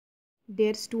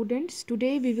Dear students,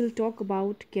 today we will talk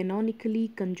about canonically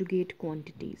conjugate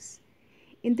quantities.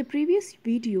 In the previous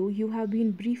video, you have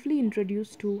been briefly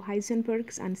introduced to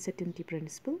Heisenberg's uncertainty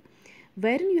principle,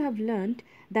 wherein you have learned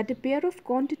that a pair of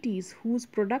quantities whose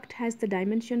product has the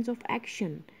dimensions of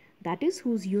action, that is,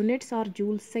 whose units are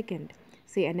joules second,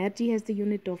 say energy has the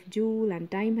unit of joule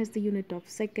and time has the unit of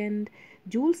second,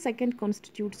 joule second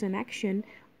constitutes an action,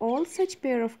 all such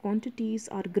pair of quantities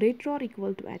are greater or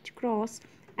equal to h cross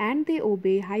and they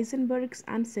obey Heisenberg's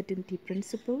uncertainty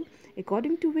principle,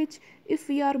 according to which if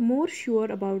we are more sure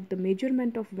about the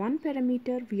measurement of one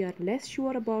parameter, we are less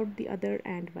sure about the other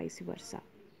and vice versa.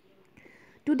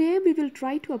 Today we will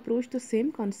try to approach the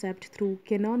same concept through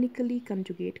canonically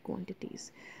conjugate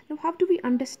quantities. Now how do we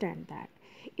understand that?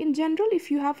 In general, if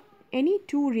you have any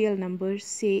two real numbers,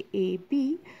 say a,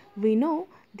 b, we know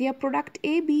their product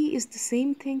ab is the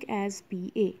same thing as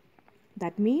ba.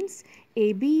 That means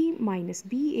AB minus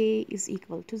BA is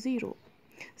equal to 0.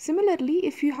 Similarly,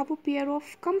 if you have a pair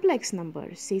of complex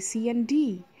numbers, say C and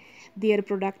D, their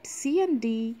product C and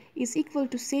D is equal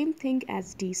to same thing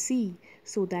as DC,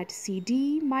 so that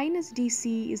CD minus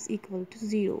DC is equal to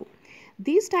 0.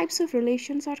 These types of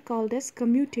relations are called as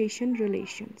commutation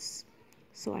relations.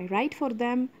 So I write for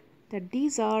them that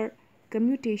these are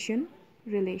commutation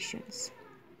relations.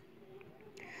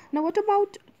 Now what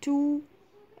about two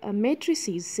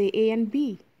matrices, say A and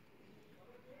B?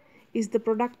 Is the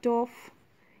product of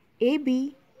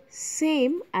AB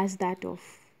same as that of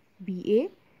BA?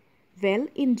 Well,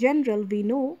 in general, we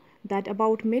know that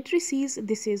about matrices,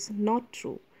 this is not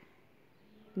true.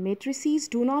 Matrices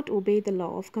do not obey the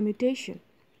law of commutation.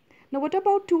 Now, what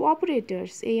about two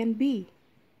operators, A and B?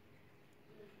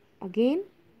 Again,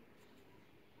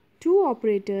 two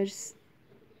operators,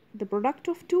 the product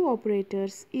of two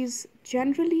operators is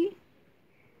generally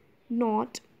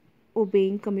not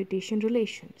obeying commutation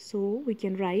relation. So we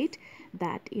can write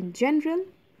that in general,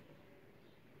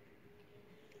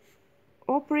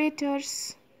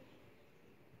 operators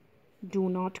do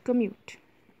not commute.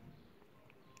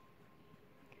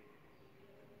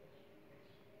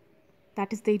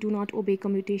 That is, they do not obey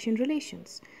commutation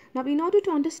relations. Now, in order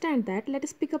to understand that, let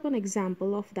us pick up an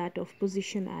example of that of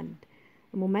position and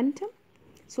momentum.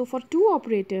 So for two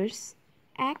operators,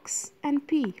 x and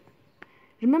p,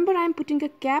 remember, I am putting a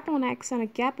cap on x and a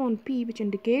cap on p, which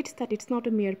indicates that it's not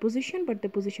a mere position but the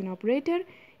position operator.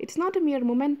 It's not a mere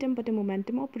momentum but a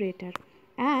momentum operator.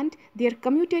 And their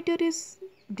commutator is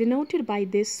denoted by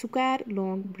this square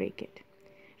long bracket.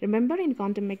 Remember, in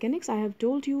quantum mechanics, I have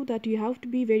told you that you have to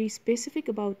be very specific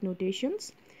about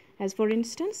notations. As for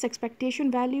instance,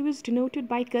 expectation value is denoted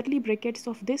by curly brackets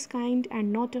of this kind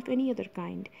and not of any other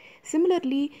kind.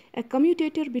 Similarly, a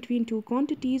commutator between two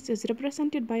quantities is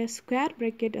represented by a square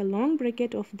bracket, a long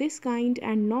bracket of this kind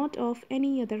and not of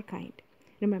any other kind.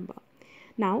 Remember.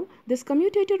 Now, this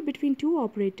commutator between two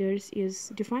operators is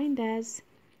defined as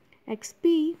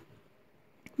xp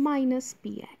minus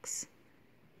px,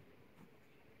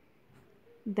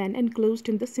 then enclosed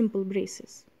in the simple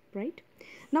braces, right?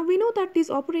 Now we know that these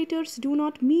operators do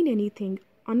not mean anything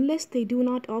unless they do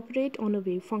not operate on a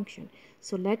wave function.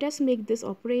 So let us make this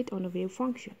operate on a wave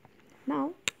function.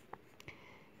 Now,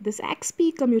 this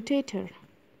xp commutator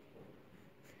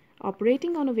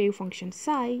operating on a wave function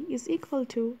psi is equal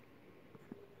to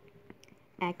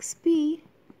xp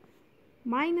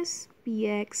minus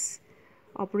px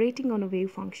operating on a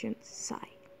wave function psi.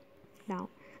 Now,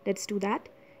 let's do that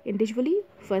individually.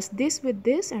 First this with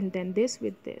this and then this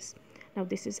with this. Now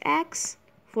this is x.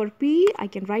 For p, I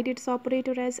can write its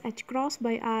operator as h cross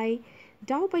by I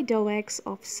dou by dou x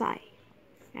of psi.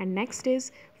 And next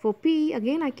is for p,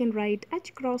 again I can write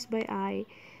h cross by I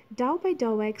dou by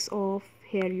dou x of,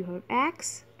 here you have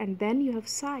x and then you have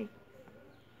psi.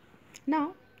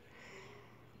 Now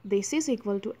this is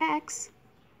equal to x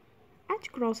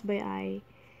h cross by I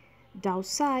dou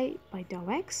psi by dou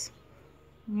x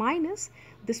minus,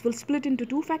 this will split into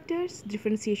two factors,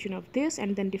 differentiation of this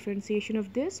and then differentiation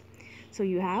of this. So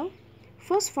you have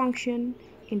first function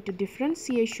into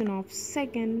differentiation of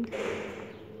second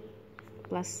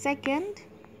plus second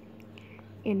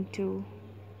into,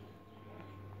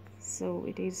 so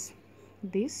it is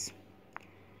this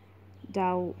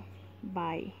dou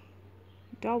by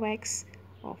dou x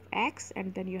of x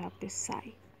and then you have this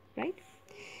psi, right?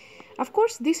 Of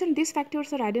course, this and these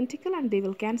factors are identical and they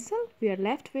will cancel. We are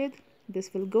left with,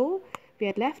 this will go, we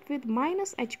are left with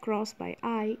minus h cross by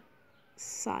I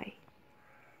psi.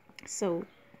 So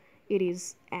it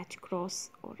is h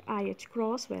cross or I h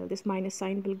cross. Well, this minus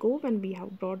sign will go when we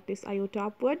have brought this iota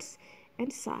upwards,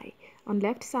 and psi. On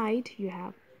left side, you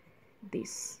have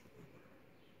this.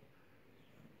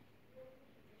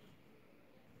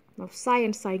 Now psi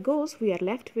and psi goes, we are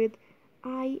left with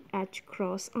IH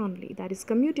cross only. That is,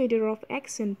 commutator of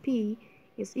X and P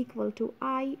is equal to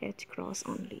IH cross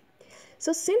only.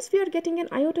 So since we are getting an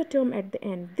iota term at the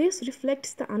end, this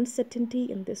reflects the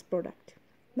uncertainty in this product.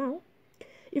 Now,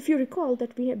 if you recall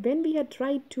that when we had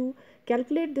tried to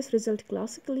calculate this result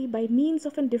classically by means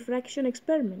of a diffraction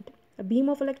experiment, a beam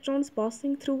of electrons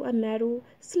passing through a narrow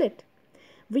slit,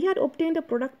 we had obtained a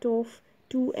product of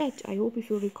 2H. I hope if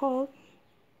you recall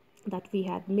that we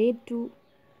had made the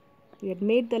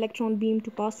electron beam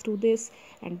to pass through this,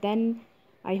 and then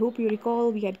I hope you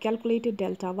recall we had calculated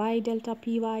delta y, delta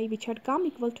py, which had come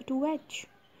equal to 2H.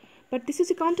 But this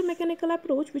is a quantum mechanical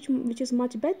approach which is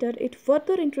much better. It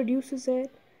further introduces a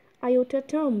iota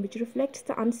term which reflects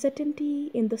the uncertainty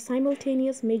in the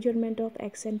simultaneous measurement of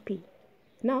X and P.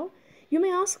 Now, you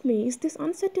may ask me, is this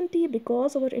uncertainty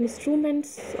because our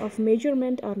instruments of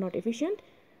measurement are not efficient?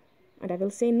 And I will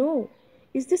say no.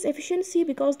 Is this efficiency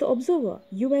because the observer,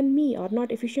 you and me, are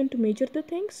not efficient to measure the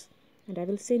things? And I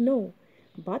will say no.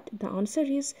 But the answer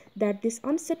is that this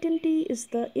uncertainty is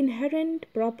the inherent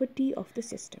property of the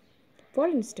system. For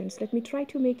instance, let me try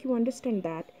to make you understand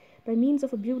that by means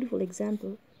of a beautiful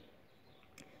example.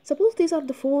 Suppose these are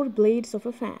the 4 blades of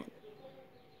a fan,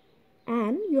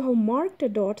 and you have marked a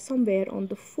dot somewhere on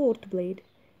the 4th blade.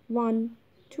 1,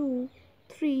 2,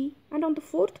 3, and on the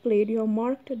 4th blade you have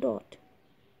marked a dot.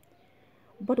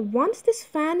 But once this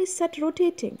fan is set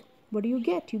rotating, what do you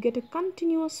get? You get a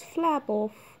continuous flap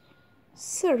of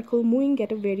circle moving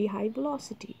at a very high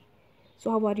velocity. So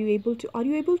how are you able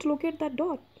to locate that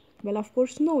dot? Well, of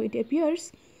course no. It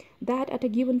appears that at a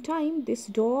given time this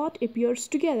dot appears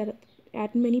together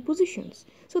at many positions.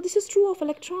 So this is true of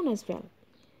electron as well.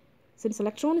 Since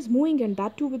electron is moving, and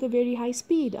that too with a very high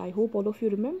speed, I hope all of you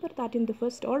remember that in the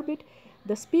first orbit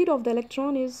the speed of the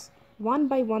electron is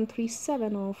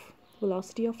 1/137 of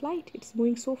velocity of light. It's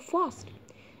moving so fast,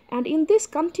 and in this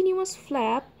continuous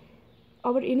flap,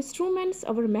 our instruments,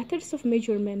 our methods of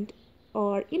measurement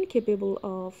are incapable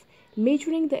of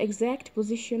measuring the exact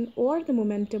position or the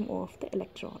momentum of the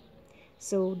electron.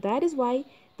 So that is why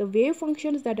the wave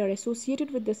functions that are associated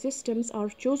with the systems are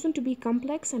chosen to be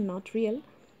complex and not real,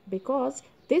 because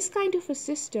this kind of a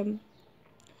system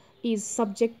is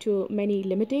subject to many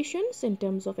limitations in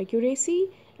terms of accuracy,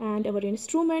 and our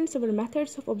instruments, our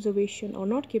methods of observation are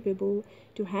not capable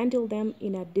to handle them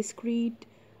in a discrete,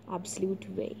 absolute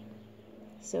way.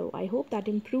 So I hope that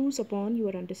improves upon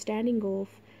your understanding of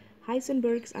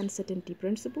Heisenberg's uncertainty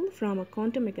principle from a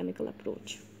quantum mechanical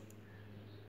approach.